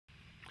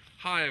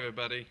Hi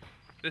everybody,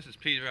 this is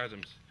Peter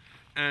Adams,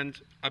 and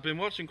I've been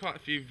watching quite a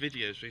few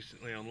videos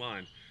recently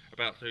online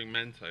about doing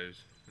Mentos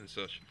and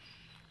such,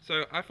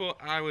 so I thought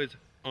I would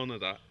honour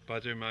that by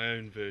doing my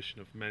own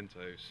version of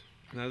Mentos.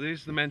 Now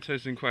these are the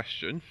Mentos in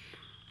question.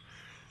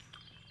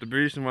 The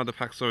reason why the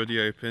pack's already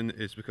open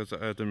is because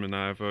Adam and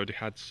I have already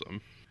had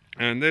some,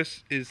 and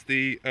this is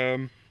the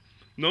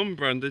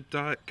non-branded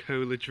Diet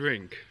Cola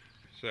drink.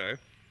 So,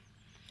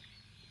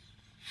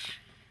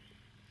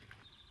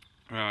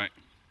 right.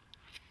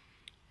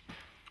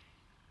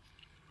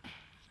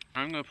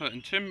 I'm going to put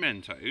in 2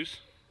 Mentos.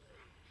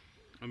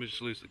 Let me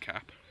just lose the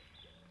cap.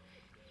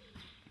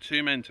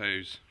 2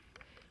 Mentos,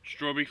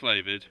 strawberry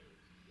flavoured,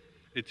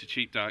 into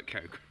cheap Diet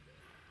Coke.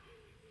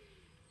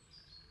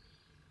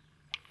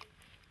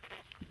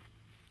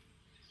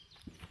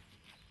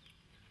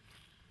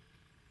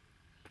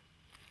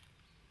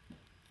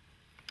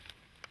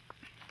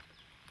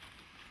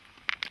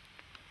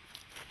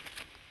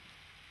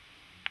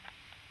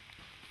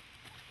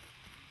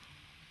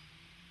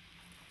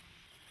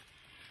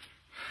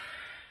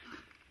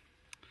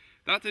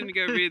 That didn't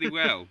go really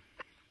well.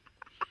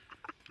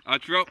 I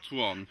dropped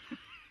one.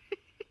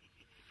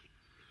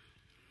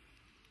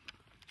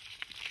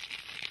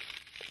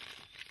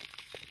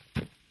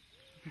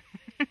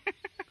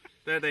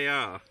 There they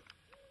are.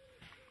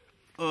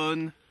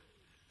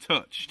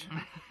 Untouched.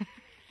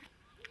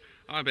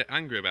 I'm a bit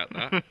angry about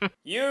that.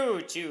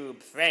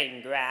 YouTube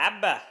frame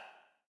grab.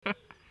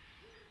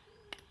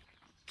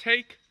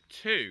 Take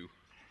 2.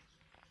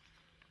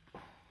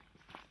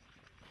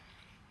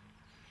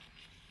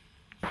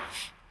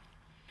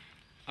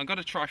 I'm going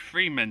to try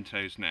 3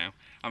 Mentos now.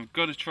 I've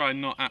got to try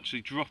not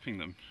actually dropping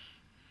them.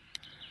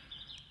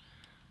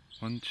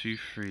 1, 2,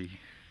 3.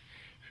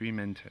 3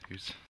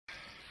 Mentos.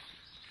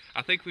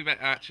 I think we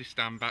better actually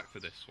stand back for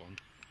this one.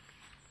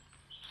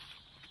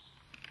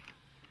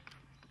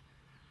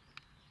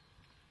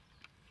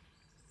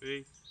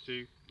 Three,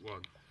 2,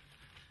 1.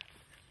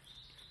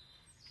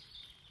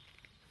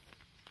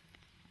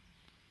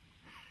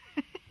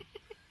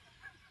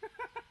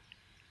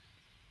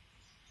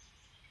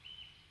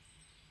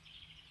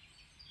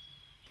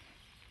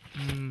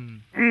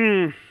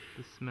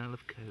 The smell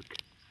of Coke.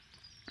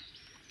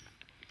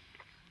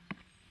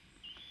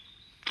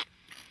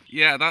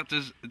 Yeah,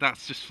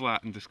 that's just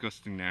flat and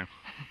disgusting now.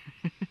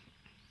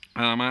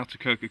 And I'm out of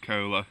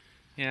Coca-Cola.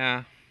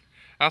 Yeah,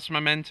 that's my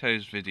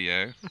Mentos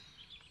video.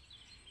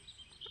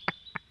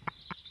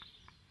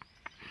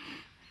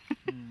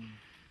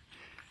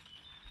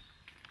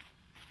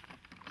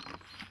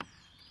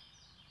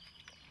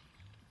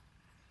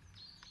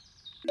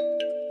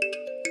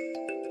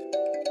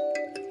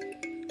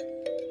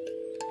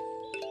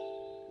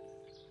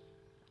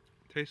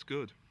 Tastes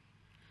good.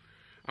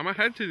 And my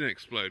head didn't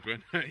explode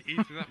when I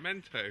eating that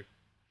Mento.